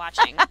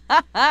watching.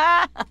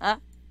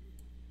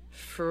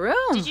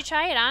 Did you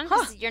try it on?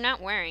 'Cause you're not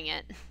wearing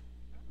it.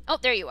 Oh,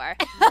 there you are.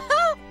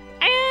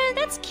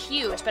 That's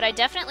cute, but I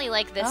definitely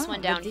like this one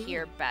down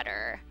here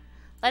better.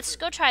 Let's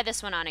go try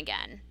this one on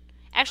again.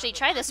 Actually,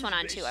 try this one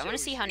on, too. I want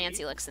to see how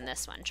Nancy looks in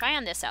this one. Try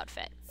on this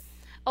outfit.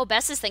 Oh,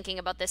 Bess is thinking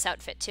about this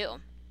outfit,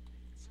 too.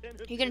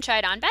 You gonna try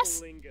it on,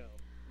 Bess?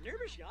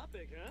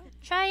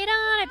 Try it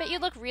on. I bet you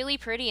look really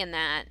pretty in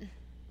that.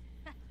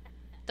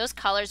 Those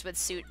colors would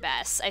suit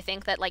Bess. I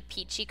think that, like,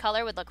 peachy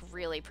color would look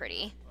really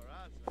pretty.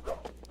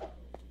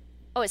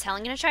 Oh, is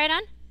Helen gonna try it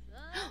on?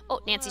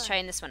 Oh, Nancy's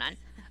trying this one on.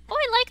 Oh,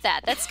 I like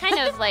that. That's kind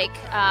of like,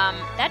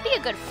 that'd be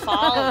a good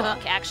fall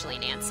look, actually,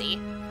 Nancy.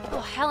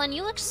 Oh, Helen,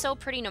 you look so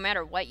pretty no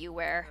matter what you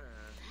wear.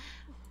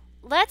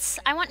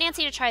 I want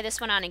Nancy to try this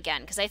one on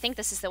again, because I think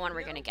this is the one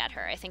we're going to get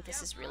her. I think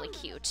this is really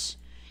cute.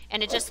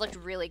 And it just looked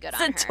really good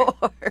on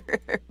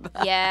her.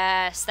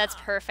 Yes, that's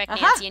perfect,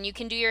 Nancy. And you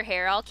can do your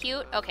hair all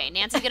cute. Okay,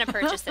 Nancy's going to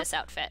purchase this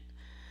outfit.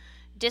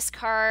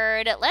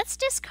 Discard. Let's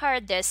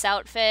discard this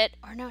outfit.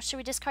 Or no, should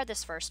we discard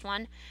this first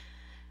one?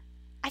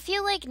 I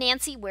feel like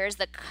Nancy wears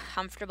the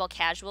comfortable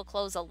casual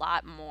clothes a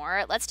lot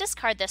more. Let's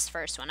discard this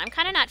first one. I'm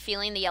kind of not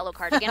feeling the yellow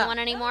cardigan one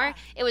anymore.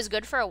 It was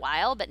good for a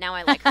while, but now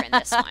I like her in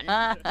this one.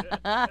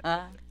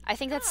 I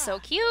think that's so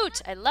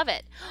cute. I love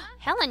it.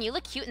 Helen, you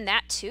look cute in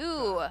that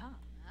too.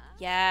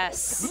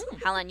 Yes.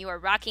 Helen, you are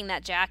rocking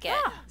that jacket.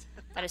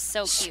 That is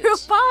so cute.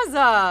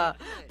 Chupaza!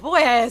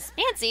 Pues!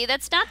 Nancy,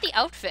 that's not the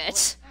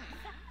outfit.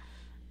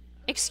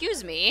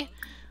 Excuse me.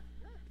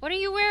 What are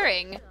you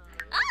wearing?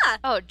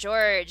 Oh,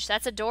 George,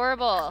 that's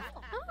adorable.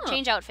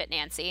 Change outfit,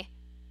 Nancy.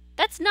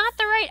 That's not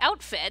the right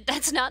outfit.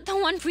 That's not the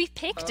one we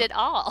picked at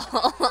all.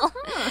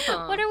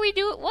 What are we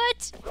doing?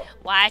 What?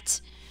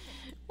 What?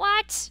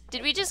 What?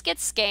 Did we just get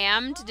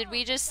scammed? Did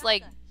we just,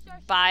 like,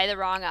 buy the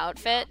wrong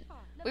outfit?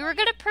 We were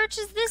gonna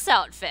purchase this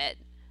outfit.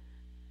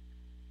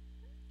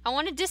 I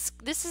want to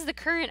this is the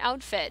current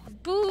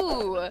outfit.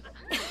 Boo!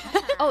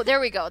 Oh, there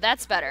we go.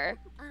 That's better.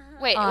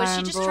 Wait, was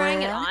she just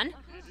trying it on?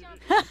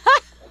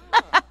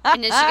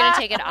 And is she gonna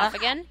take it off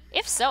again?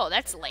 If so,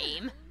 that's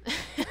lame.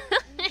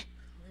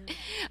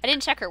 I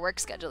didn't check her work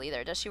schedule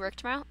either. Does she work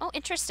tomorrow? Oh,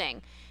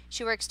 interesting.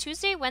 She works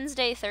Tuesday,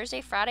 Wednesday,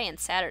 Thursday, Friday, and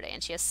Saturday,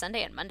 and she has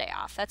Sunday and Monday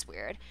off. That's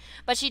weird.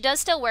 But she does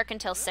still work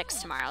until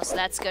 6 tomorrow, so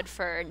that's good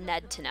for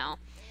Ned to know.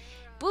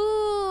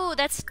 Boo!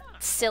 That's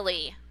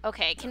silly.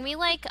 Okay, can we,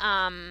 like,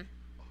 I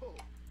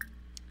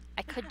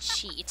could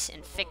cheat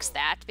and fix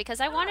that, because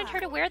I wanted her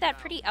to wear that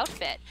pretty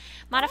outfit.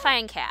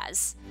 Modifying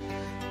Kaz.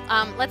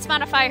 Let's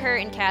modify her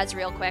in Kaz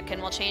real quick,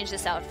 and we'll change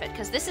this outfit,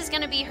 because this is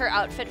going to be her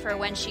outfit for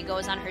when she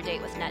goes on her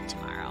date with Ned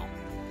tomorrow.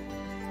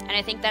 And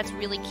I think that's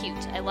really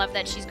cute. I love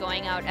that she's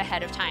going out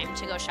ahead of time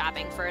to go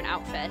shopping for an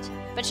outfit.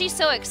 But she's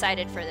so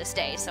excited for this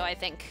day, so I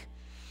think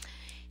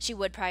she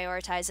would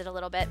prioritize it a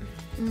little bit.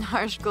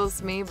 Narshkul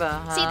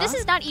Smiba, huh? See, this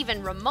is not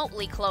even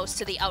remotely close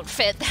to the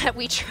outfit that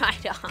we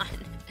tried on.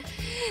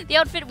 The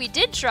outfit we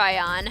did try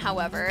on,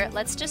 however,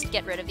 let's just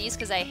get rid of these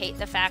because I hate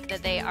the fact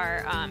that they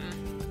are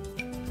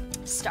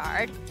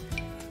starred.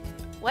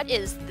 What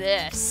is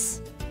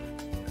this?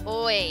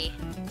 Oi.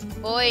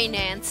 Oi,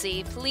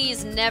 Nancy.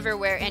 Please never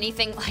wear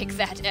anything like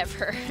that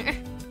ever.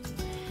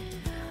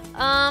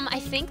 I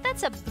think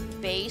that's a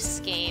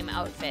base game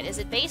outfit. Is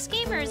it base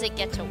game or is it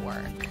get to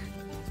work?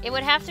 It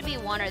would have to be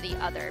one or the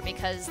other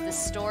because the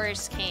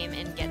stores came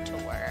in get to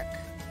work.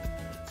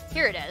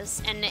 Here it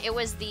is, and it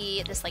was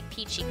this like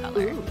peachy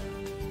color. Ooh.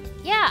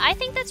 Yeah, I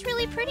think that's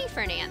really pretty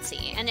for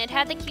Nancy, and it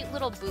had the cute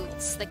little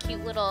boots, the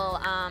cute little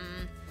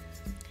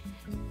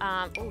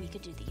oh, we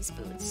could do these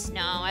boots.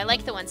 No, I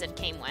like the ones it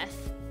came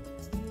with.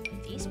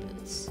 These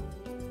boots.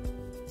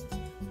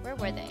 Where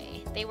were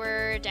they? They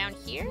were down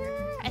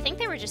here? I think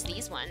they were just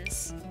these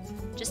ones,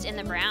 just in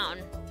the brown.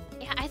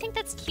 Yeah, I think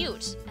that's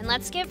cute. And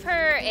let's give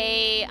her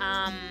a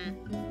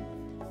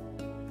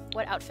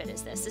what outfit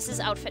is this? This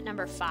is outfit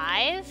number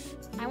 5.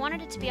 I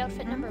wanted it to be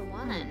outfit number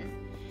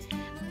 1.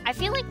 I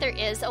feel like there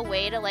is a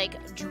way to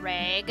like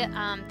drag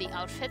the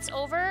outfits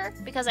over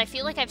because I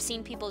feel like I've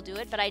seen people do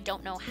it, but I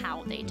don't know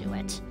how they do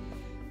it.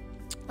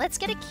 Let's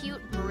get a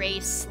cute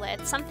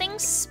bracelet, something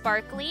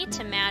sparkly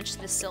to match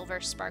the silver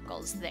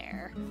sparkles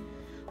there.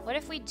 What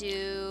if we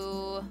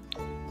do...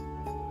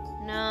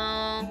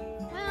 No.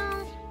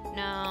 Well,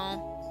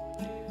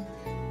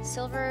 no.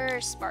 Silver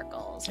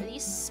sparkles. Are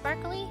these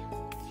sparkly?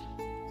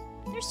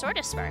 They're sort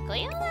of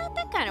sparkly. Oh,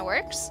 that kind of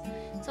works.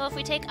 So if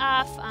we take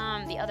off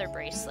the other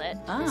bracelet,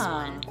 this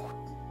one.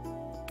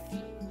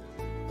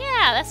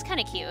 Yeah, that's kind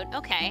of cute.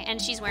 Okay, and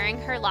she's wearing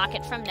her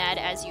locket from Ned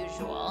as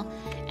usual.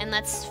 And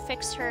let's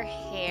fix her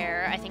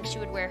hair. I think she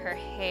would wear her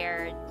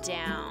hair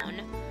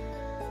down.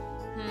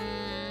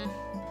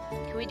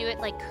 Can we do it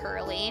like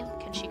curly?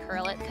 Can she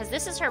curl it? Because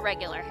this is her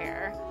regular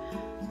hair.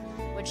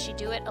 Would she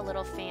do it a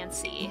little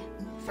fancy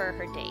for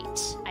her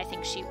date? I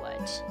think she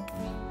would.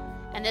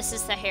 And this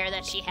is the hair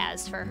that she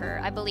has for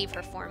her, I believe,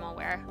 her formal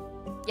wear.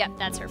 Yep,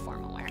 that's her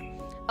formal wear.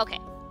 Okay.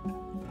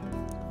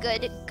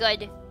 Good,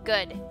 good,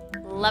 good.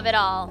 Love it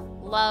all.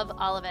 Love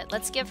all of it.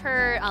 Let's give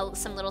her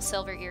some little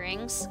silver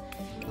earrings,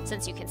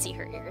 since you can see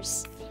her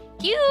ears.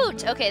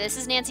 Cute! Okay, this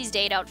is Nancy's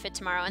date outfit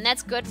tomorrow, and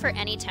that's good for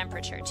any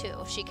temperature, too.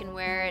 She can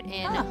wear it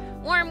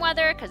in warm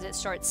weather, because it's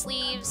short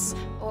sleeves,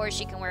 or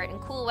she can wear it in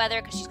cool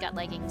weather, because she's got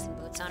leggings and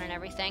boots on and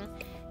everything.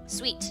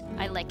 Sweet.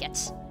 I like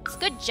it.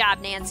 Good job,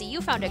 Nancy.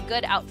 You found a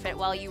good outfit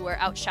while you were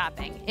out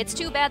shopping. It's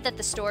too bad that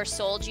the store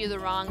sold you the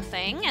wrong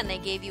thing, and they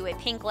gave you a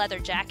pink leather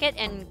jacket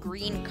and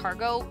green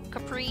cargo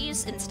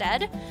capris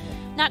instead.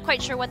 Not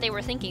quite sure what they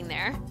were thinking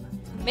there.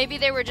 Maybe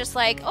they were just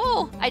like,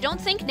 oh, I don't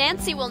think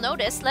Nancy will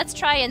notice. Let's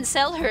try and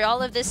sell her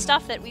all of this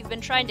stuff that we've been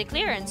trying to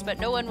clearance, but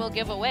no one will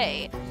give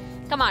away.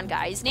 Come on,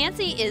 guys.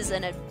 Nancy is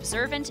an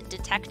observant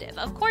detective.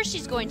 Of course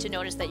she's going to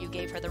notice that you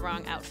gave her the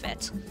wrong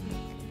outfit.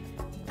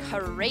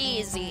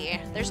 Crazy.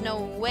 There's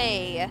no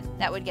way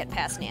that would get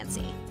past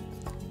Nancy.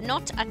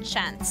 Not a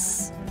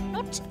chance.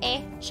 Not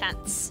a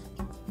chance.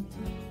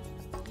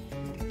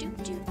 Do,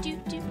 do,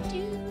 do, do,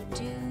 do,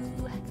 do.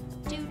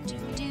 Do, do,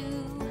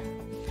 do.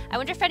 I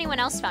wonder if anyone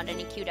else found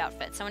any cute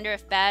outfits. I wonder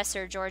if Bess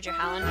or George or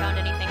Helen found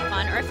anything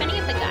fun, or if any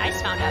of the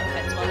guys found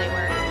outfits while they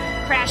were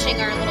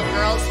crashing our little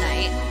girls'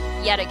 night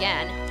yet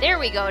again. There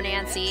we go,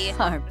 Nancy.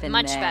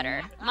 Much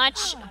better.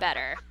 Much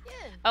better.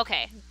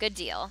 Okay, good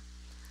deal.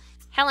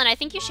 Helen, I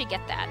think you should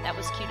get that. That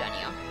was cute on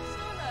you.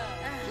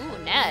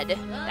 Ooh, Ned.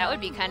 That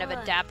would be kind of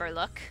a dapper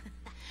look.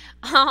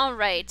 All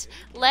right,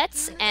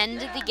 let's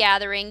end the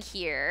gathering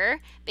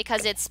here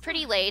because it's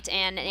pretty late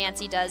and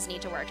Nancy does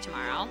need to work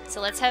tomorrow.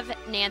 So let's have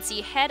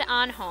Nancy head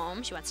on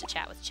home. She wants to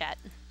chat with Chet.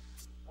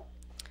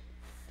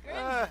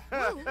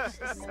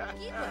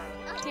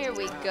 Here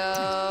we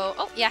go.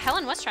 Oh, yeah,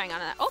 Helen was trying on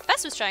that. Oh,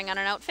 Bess was trying on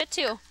an outfit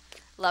too.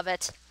 Love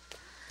it.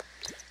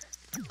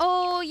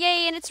 Oh,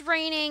 yay, and it's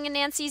raining and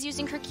Nancy's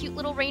using her cute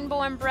little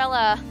rainbow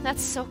umbrella.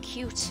 That's so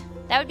cute.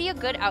 That would be a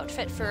good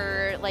outfit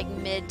for like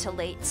mid to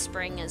late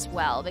spring as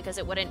well because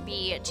it wouldn't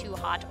be too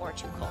hot or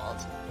too cold.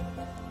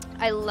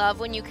 I love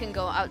when you can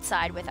go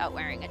outside without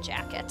wearing a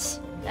jacket.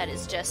 That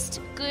is just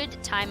good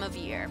time of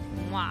year.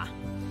 Mwah.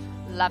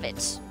 Love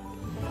it.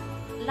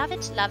 Love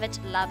it, love it,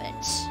 love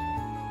it.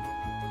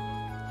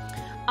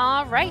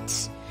 All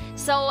right.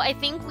 So I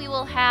think we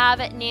will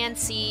have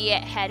Nancy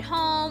head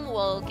home.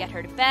 We'll get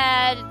her to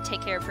bed,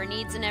 take care of her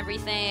needs and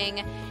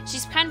everything.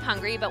 She's kind of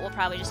hungry, but we'll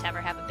probably just have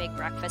her have a big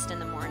breakfast in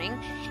the morning.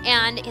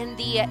 And in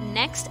the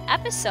next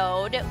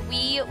episode,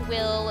 we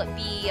will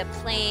be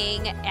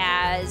playing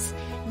as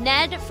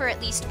Ned for at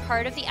least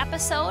part of the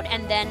episode,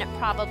 and then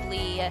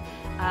probably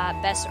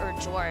Bess or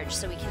George,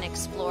 so we can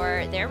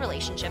explore their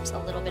relationships a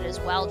little bit as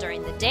well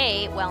during the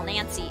day while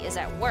Nancy is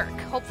at work.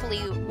 Hopefully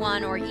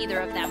one or either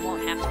of them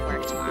won't have to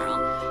work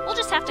tomorrow. We'll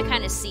just have to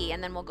kind of see,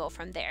 and then we'll go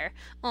from there.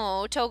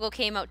 Oh, Togo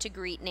came out to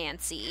greet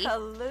Nancy.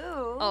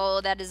 Hello. Oh,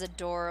 that is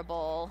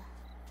adorable.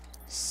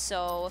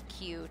 So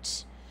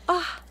cute.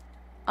 Ah,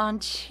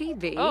 Aunt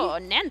Chibi. Oh,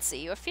 Nancy,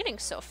 you're feeling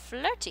so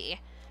flirty.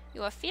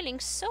 You are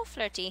feeling so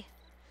flirty.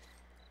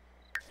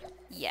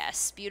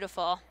 Yes,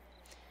 beautiful.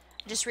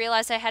 Just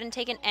realized I hadn't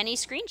taken any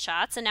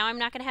screenshots, and now I'm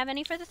not going to have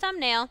any for the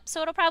thumbnail,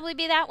 so it'll probably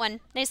be that one.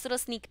 Nice little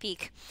sneak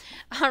peek.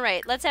 All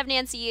right, let's have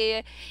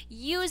Nancy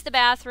use the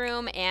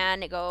bathroom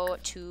and go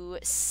to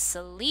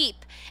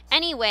sleep.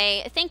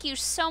 Anyway, thank you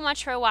so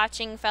much for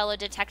watching, fellow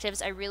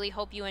detectives. I really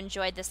hope you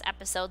enjoyed this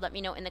episode. Let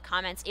me know in the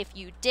comments if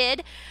you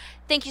did.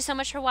 Thank you so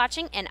much for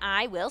watching, and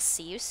I will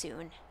see you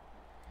soon.